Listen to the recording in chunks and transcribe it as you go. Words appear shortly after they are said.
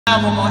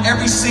album on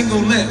every single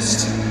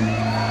list,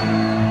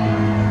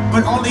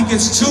 but only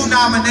gets 2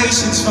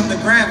 nominations from the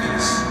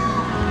Grammys.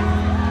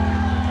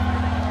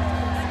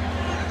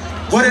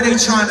 What are they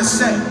trying to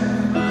say?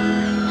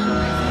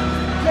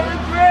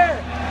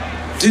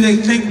 Do they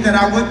think that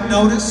I wouldn't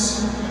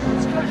notice?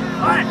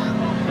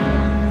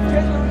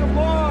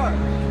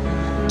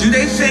 Do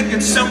they think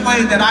in some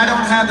way that I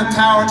don't have the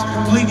power to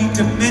completely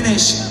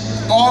diminish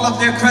all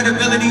of their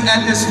credibility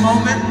at this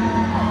moment?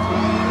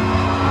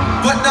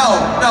 But no,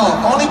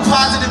 only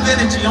positive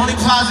energy, only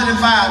positive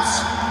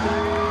vibes.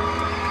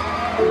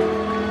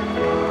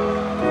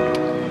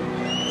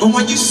 But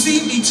when you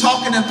see me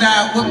talking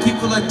about what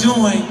people are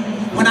doing,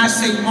 when I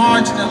say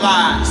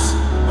marginalize,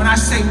 when I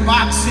say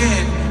box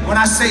in, when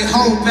I say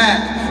hold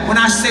back, when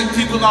I say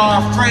people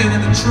are afraid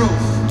of the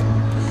truth,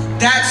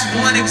 that's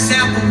one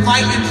example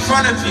right in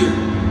front of you.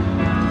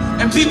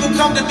 And people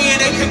come to me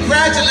and they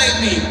congratulate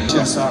me.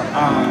 Yes, sir.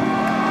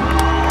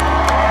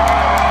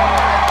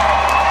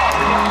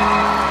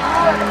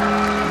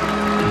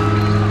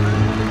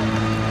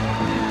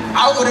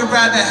 I would have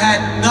rather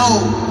had no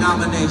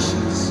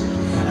nominations.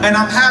 And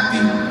I'm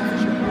happy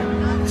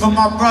for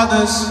my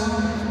brothers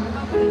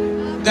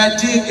that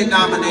did get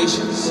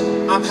nominations.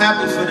 I'm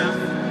happy for them.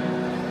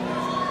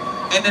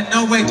 And in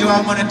no way do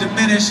I want to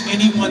diminish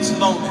anyone's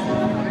moment.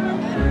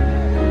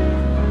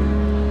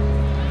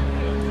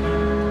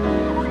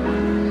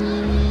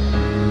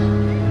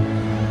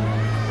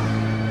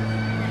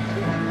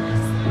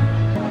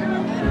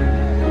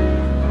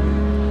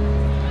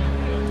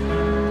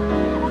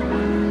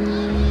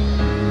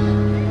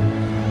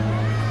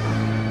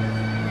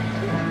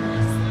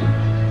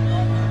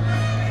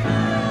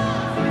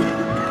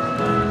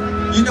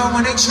 You know,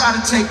 when they try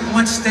to take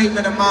one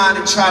statement of mine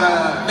and try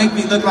to make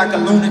me look like a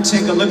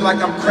lunatic or look like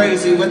I'm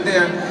crazy, what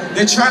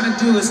they're trying to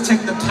do is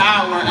take the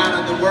power out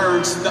of the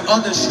words, the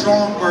other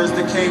strong words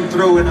that came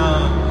through. And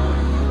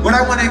what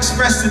I want to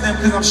express to them,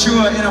 because I'm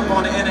sure it'll end up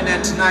on the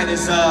internet tonight,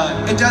 is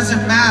it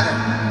doesn't matter.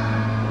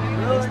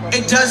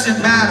 It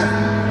doesn't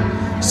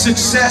matter.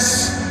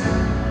 Success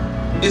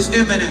is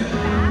imminent.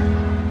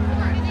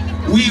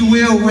 We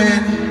will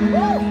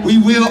win. We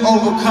will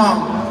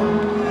overcome.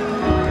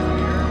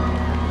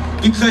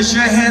 Because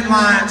your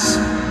headlines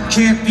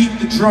can't beat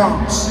the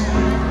drums.